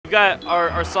got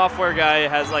our software guy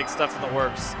has like stuff in the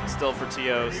works still for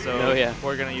TO, so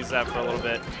we're gonna use that for a little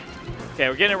bit. Okay,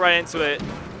 we're getting right into it.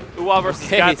 Uuaa versus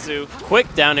Gahtzu.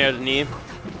 Quick down air to the knee.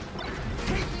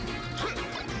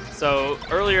 So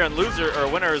earlier in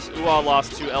winners, Uuaa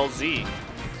lost to LZ.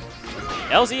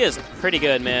 LZ is pretty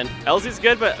good, man. LZ's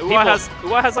good, but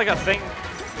Uuaa has like a thing,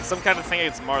 like some kind of thing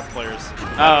against Marth players.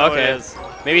 Oh, okay.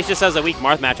 Maybe he just has a weak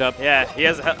Marth matchup. Yeah,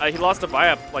 he lost a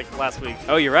buy-up like last week.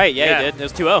 Oh, you're right. Yeah, he did. It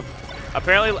was 2-0.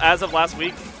 Apparently, as of last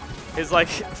week, his like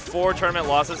 4 tournament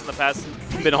losses in the past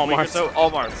been all Marths. So all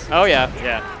Marths. Oh yeah.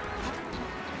 Yeah.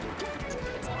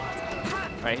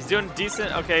 All right, he's doing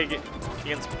decent. Okay,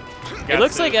 against Gahtzu. It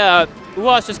looks like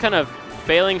Uuaa's just kind of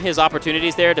failing his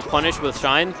opportunities there to punish with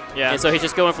Shine. Yeah. And so he's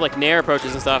just going for like Nair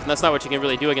approaches and stuff, and that's not what you can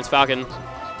really do against Falcon.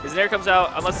 His Nair comes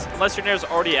out unless your Nair's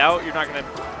already out, you're not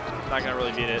gonna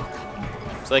really beat it.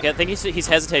 So like I think he's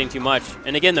hesitating too much.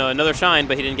 And again though, another Shine,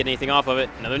 but he didn't get anything off of it.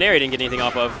 Another Nair, he didn't get anything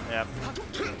off of. Yeah.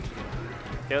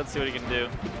 Okay, let's see what he can do.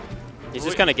 He's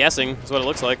just kind of guessing, is what it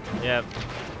looks like. Yeah.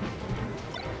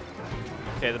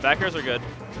 Okay, the back airs are good.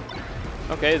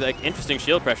 Okay, like interesting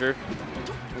shield pressure.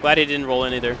 I'm glad he didn't roll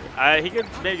in either. He could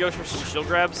maybe go for shield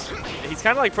grabs. He's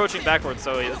kind of like approaching backwards,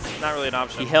 so it's not really an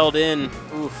option. He held in.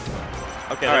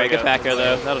 Oof. Okay, all right, good back air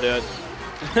though. That'll do it.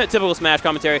 Typical Smash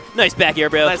commentary. Nice back air,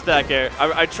 bro. Nice back air.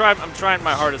 I'm trying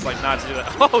my hardest like not to do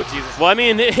that. Oh Jesus. Well, I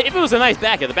mean, if it was a nice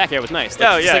back air, the back air was nice. Like,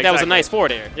 oh yeah, that was a nice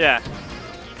forward air. Yeah.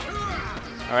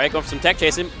 All right, going for some tech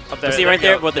chasing. Up there, see right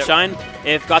there with the Shine.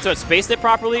 If Gahtzu had spaced it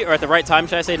properly, or at the right time,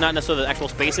 should I say, not necessarily the actual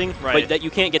spacing, but that you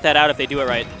can't get that out if they do it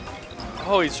right.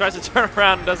 Oh, he tries to turn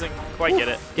around and doesn't quite get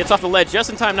it. Gets off the ledge just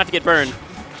in time not to get burned.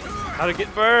 How to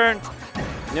get burned?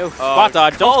 No, spot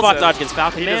dodge. Don't spot dodge against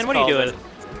Falcon, man. What are you doing?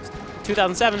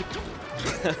 2007.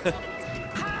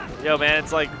 Yo, man,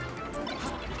 it's like...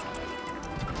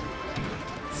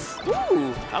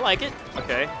 Ooh, I like it.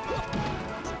 Okay.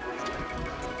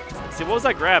 See, what was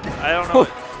that grab? I don't know.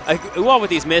 Uuaa with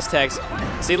these mistechs.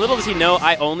 See, little does he know,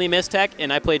 I only mistech,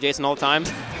 and I play Jason all the time.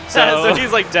 So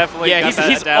he's like definitely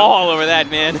he's all over that,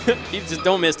 man. He just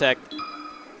don't mistech.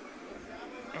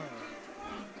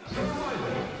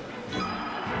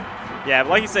 Yeah, but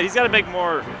like you said, he's got to make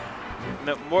more.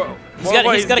 He's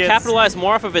got to capitalize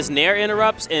more off of his Nair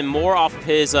interrupts and more off of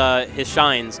his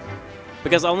Shines.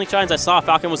 Because the only Shines I saw,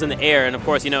 Falcon was in the air, and of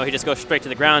course, you know, he just goes straight to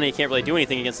the ground, and he can't really do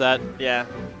anything against that. Yeah.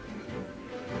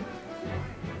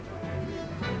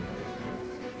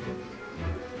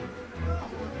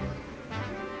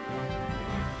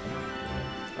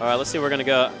 All right, let's see. We're gonna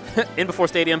go in before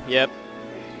stadium. Yep.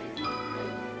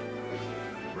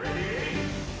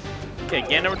 Okay,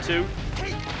 game number 2.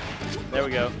 There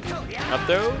we go. Up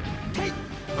throw.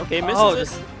 Okay,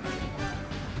 misses it.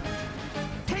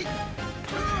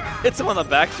 Hits him on the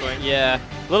backswing. Yeah,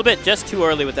 a little bit just too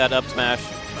early with that up smash.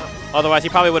 Otherwise, he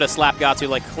probably would have slapped Gahtzu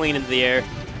like clean into the air.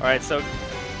 All right, so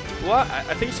what?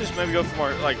 I think you should just maybe go for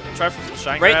more, like try for some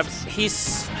Shine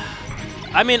grabs.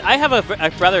 I mean, I have a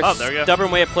rather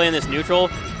stubborn way of playing this neutral,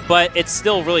 but it's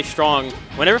still really strong.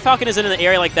 Whenever Falcon is in an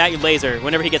area like that, you laser.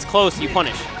 Whenever he gets close, you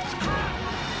punish.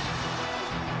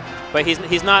 But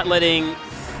he's not letting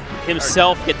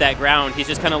himself get that ground. He's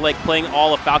just kind of like playing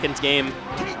all of Falcon's game.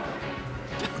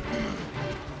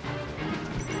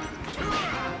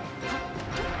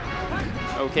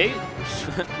 Okay,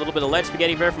 a little bit of ledge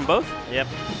spaghetti there from both. Yep,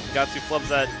 Gahtzu flubs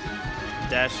that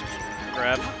dash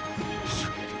grab.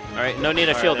 All right, no need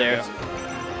of shield there.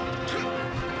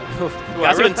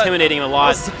 Gahtzu intimidating him a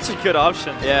lot. That's such a good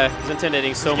option. Yeah, he's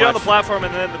intimidating so much. Get on the platform,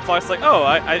 and then the clock's like, oh,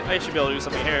 I should be able to do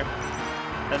something here.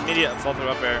 Immediate fall through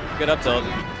up air. Good up tilt.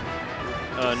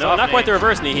 No, not quite the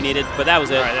reverse knee he needed, but that was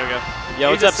it. All right, there we go.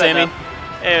 Yo, what's up, Sammy?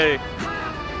 Hey.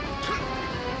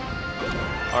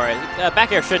 All right,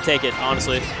 back air should take it,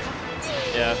 honestly.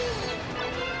 Yeah.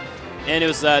 And it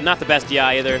was not the best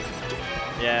DI either.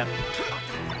 Yeah.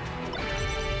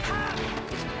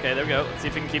 Okay, there we go. Let's see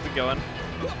if we can keep it going.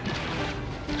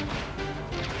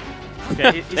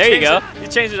 Okay, there you go. He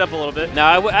changed it up a little bit. No,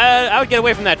 I would get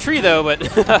away from that tree though, but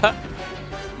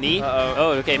knee.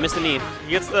 Oh, okay, missed the knee.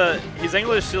 He's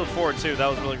English shield forward too. That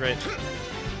was really great.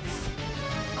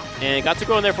 And got to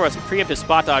go in there for a preemptive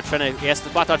spot dodge, trying to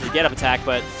spot dodge a get up attack,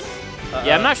 but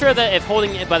yeah, I'm not sure that if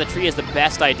holding it by the tree is the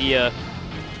best idea.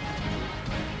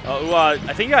 I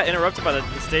think he got interrupted by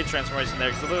the stage transformation there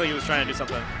because literally he was trying to do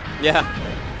something. Yeah.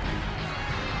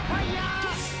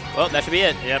 Well, that should be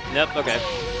it. Yep. Okay.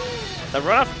 The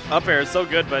run up air is so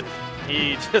good, but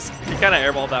he kind of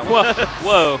airballed that one.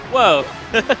 Whoa.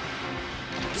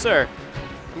 Sir,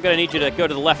 I'm gonna need you to go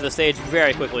to the left of the stage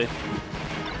very quickly.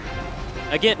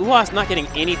 Again, Uuaa's not getting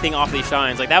anything off these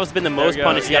Shines. Like, that was been the most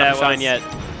punish he got off Shine yet.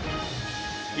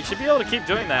 You should be able to keep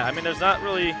doing that. I mean, there's not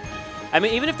really... I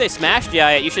mean, even if they smash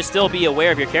DI it, you should still be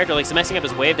aware of your character. Like, messing up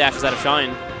his wave dashes out of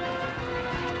shine.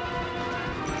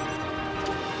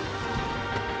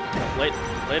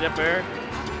 Late up air.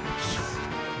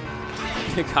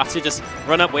 Gahtzu just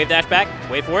run up, wave dash back,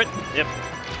 wait for it. Yep.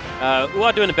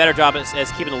 Uuaa doing a better job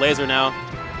as keeping the laser now.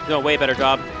 Doing a way better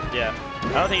job. Yeah.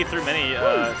 I don't think he threw many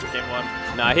game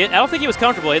 1. No, I don't think he was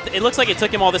comfortable. It looks like it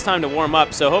took him all this time to warm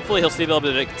up, so hopefully he'll still be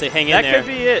able to hang in there. That could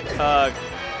be it.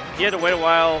 He had to wait a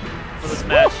while for this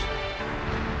match.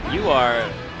 You are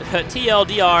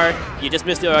TLDR. You just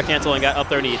missed the cancel and got up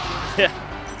 30. Yeah.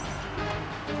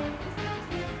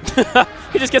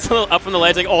 He just gets a little up from the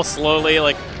ledge, like all slowly,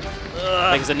 like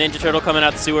he's a Ninja Turtle coming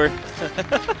out the sewer.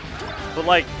 But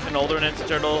like an older Ninja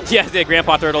Turtle. Yeah, the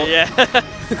Grandpa Turtle. Yeah.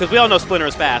 Because we all know Splinter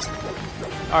is fast.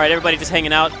 All right, everybody just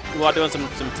hanging out. Uuaa doing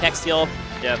some tech steal.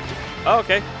 Yep. Oh,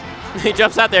 okay. He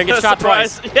jumps out there and gets shot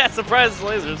twice. Yeah, surprise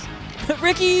lasers.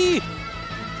 Ricky!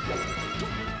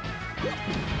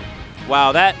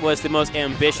 Wow, that was the most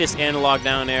ambitious analog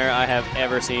down air I have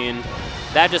ever seen.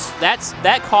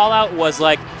 That call out was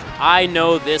like, I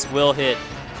know this will hit.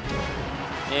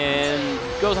 And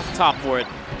goes off the top for it.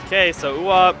 Okay, so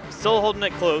Uuaa still holding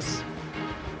it close.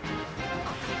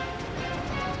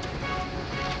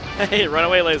 Hey,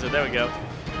 runaway laser, there we go.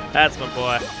 That's my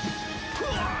boy.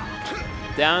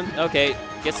 Down, okay.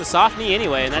 Gets the soft knee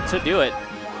anyway, and that should do it.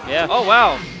 Yeah. Oh,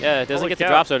 wow. Yeah, it doesn't get the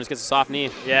drop zone, just gets a soft knee.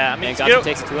 Yeah, I mean, Gahtzu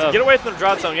takes it 2-0. To get away from the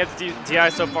drop zone, you have to DI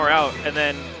so far out, and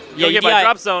then you get by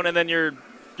drop zone, and then you're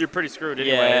pretty screwed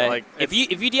anyway. Yeah. Like, if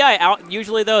you DI out,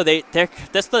 usually though,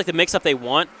 that's like the mix-up they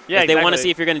want. Yeah, if they want to see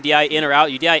if you're going to DI in or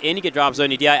out. You DI in, you get drop zone.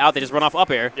 You DI out, they just run off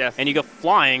up air. Yeah. And you go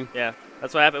flying. Yeah,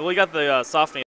 that's what happened. We got the soft knee.